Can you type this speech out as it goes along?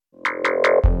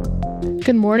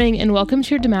Good morning and welcome to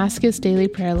your Damascus Daily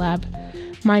Prayer Lab.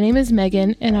 My name is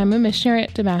Megan and I'm a missionary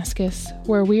at Damascus,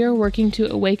 where we are working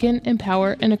to awaken,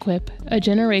 empower, and equip a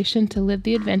generation to live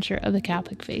the adventure of the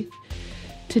Catholic faith.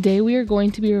 Today we are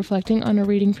going to be reflecting on a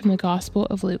reading from the Gospel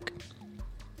of Luke.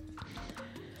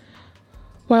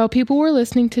 While people were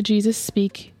listening to Jesus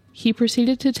speak, he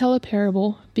proceeded to tell a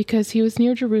parable because he was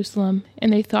near Jerusalem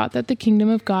and they thought that the kingdom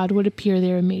of God would appear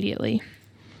there immediately.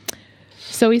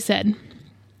 So he said,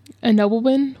 "A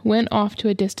nobleman went off to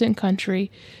a distant country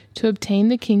to obtain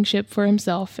the kingship for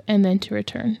himself and then to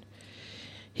return.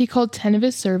 He called 10 of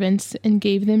his servants and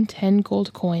gave them 10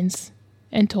 gold coins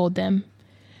and told them,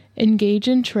 'Engage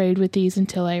in trade with these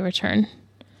until I return.'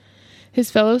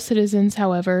 His fellow citizens,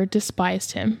 however,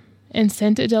 despised him and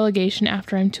sent a delegation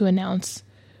after him to announce,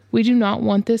 'We do not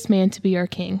want this man to be our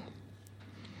king.'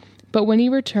 But when he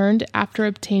returned after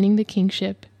obtaining the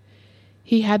kingship,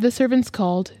 he had the servants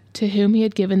called, to whom he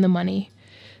had given the money,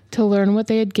 to learn what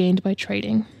they had gained by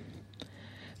trading.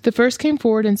 The first came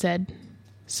forward and said,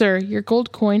 'Sir, your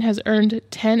gold coin has earned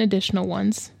 10 additional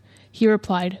ones.' He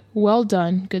replied, 'Well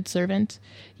done, good servant.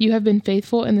 You have been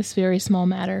faithful in this very small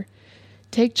matter.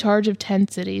 Take charge of 10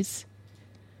 cities.'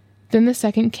 Then the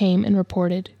second came and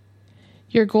reported,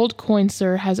 'Your gold coin,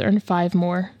 sir, has earned 5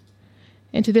 more.'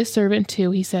 And to this servant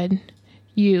too he said,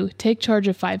 'You take charge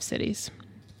of 5 cities.'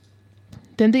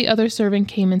 Then the other servant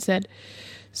came and said,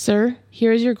 'Sir,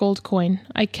 here is your gold coin.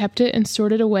 I kept it and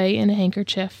stored it away in a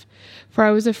handkerchief, for I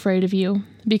was afraid of you,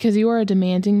 because you are a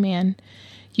demanding man.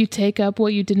 You take up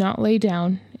what you did not lay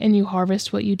down, and you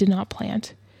harvest what you did not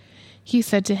plant.' He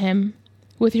said to him,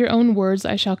 'With your own words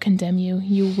I shall condemn you,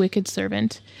 you wicked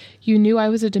servant. You knew I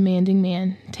was a demanding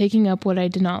man, taking up what I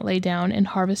did not lay down and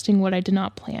harvesting what I did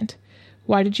not plant.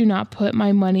 Why did you not put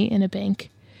my money in a bank?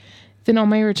 Then on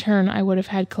my return I would have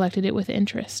had collected it with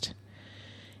interest.'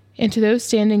 And to those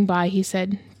standing by he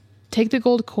said, 'Take the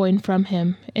gold coin from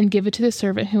him and give it to the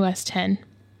servant who has 10.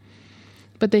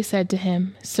 But they said to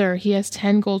him, 'Sir, he has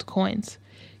 10 gold coins.'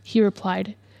 He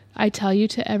replied, 'I tell you,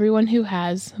 to everyone who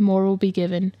has, more will be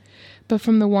given, but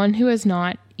from the one who has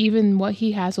not, even what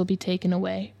he has will be taken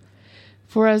away.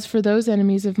 For as for those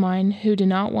enemies of mine who do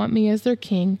not want me as their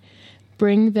king,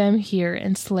 bring them here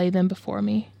and slay them before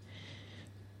me.'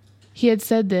 He had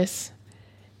said this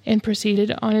and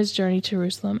proceeded on his journey to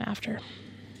Jerusalem after."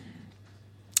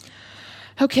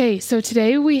 Okay, so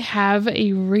today we have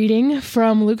a reading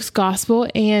from Luke's Gospel,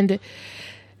 and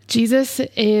Jesus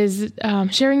is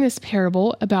sharing this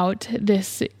parable about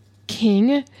this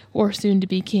king, or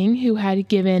soon-to-be king, who had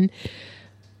given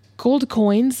gold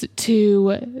coins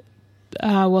to,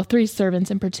 3 servants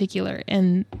in particular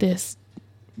in this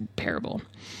parable.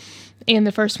 And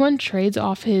the first one trades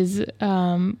off his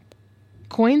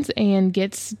coins and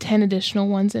gets 10 additional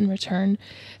ones in return.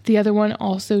 The other one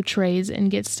also trades and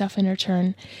gets stuff in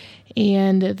return.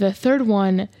 And the third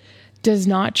one does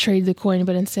not trade the coin,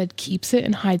 but instead keeps it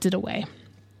and hides it away.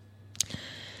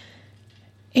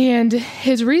 And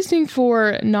his reasoning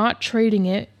for not trading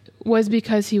it was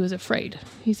because he was afraid.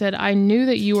 He said, "I knew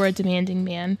that you were a demanding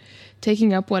man,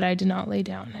 taking up what I did not lay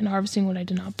down and harvesting what I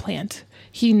did not plant."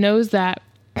 He knows that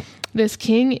this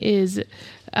king is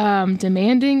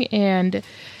demanding and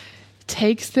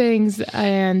takes things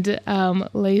and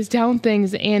lays down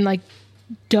things and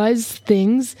does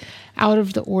things out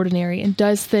of the ordinary and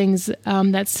does things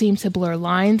that seem to blur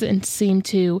lines and seem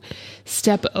to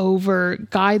step over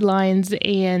guidelines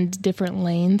and different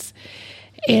lanes.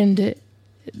 And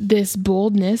this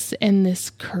boldness and this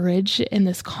courage and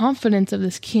this confidence of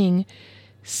this king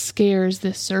scares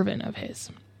this servant of his.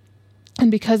 And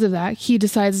because of that, he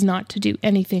decides not to do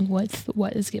anything with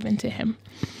what is given to him.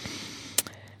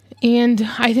 And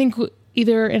I think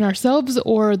either in ourselves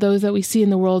or those that we see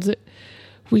in the world,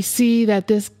 we see that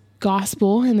this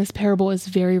gospel and this parable is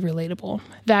very relatable.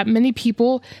 That many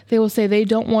people, they will say they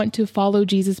don't want to follow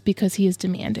Jesus because he is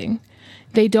demanding.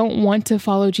 They don't want to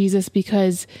follow Jesus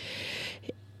because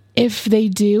if they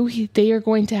do, they are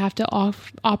going to have to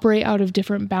operate out of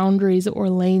different boundaries or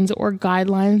lanes or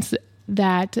guidelines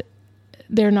that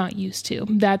they're not used to,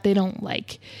 that they don't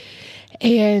like.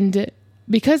 And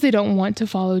because they don't want to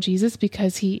follow Jesus,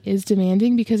 because he is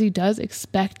demanding, because he does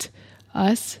expect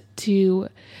us to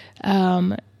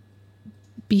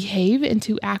behave and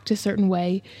to act a certain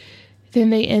way,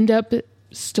 then they end up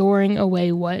storing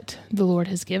away what the Lord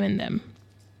has given them.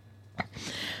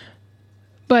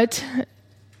 But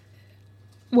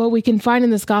what we can find in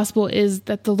this gospel is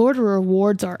that the Lord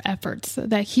rewards our efforts,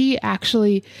 that he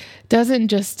actually doesn't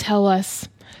just tell us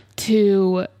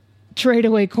to trade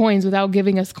away coins without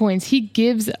giving us coins. He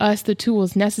gives us the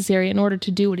tools necessary in order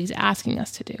to do what he's asking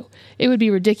us to do. It would be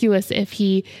ridiculous if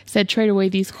he said, trade away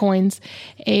these coins,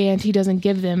 and he doesn't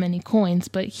give them any coins,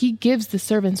 but he gives the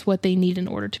servants what they need in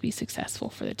order to be successful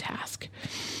for the task.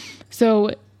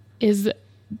 So is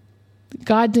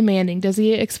God demanding? Does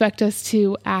he expect us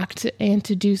to act and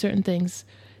to do certain things?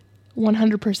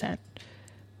 100%.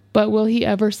 But will he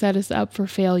ever set us up for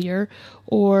failure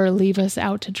or leave us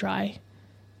out to dry?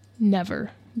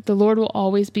 Never. The Lord will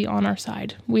always be on our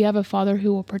side. We have a Father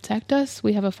who will protect us.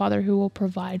 We have a Father who will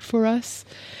provide for us.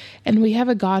 And we have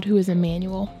a God who is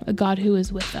Emmanuel, a God who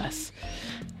is with us.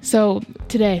 So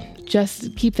today,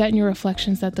 just keep that in your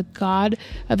reflections, that the God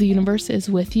of the universe is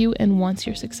with you and wants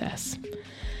your success.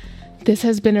 This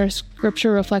has been our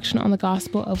scripture reflection on the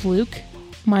Gospel of Luke.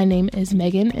 My name is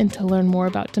Megan, and to learn more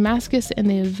about Damascus and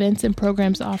the events and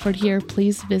programs offered here,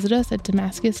 please visit us at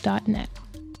damascus.net.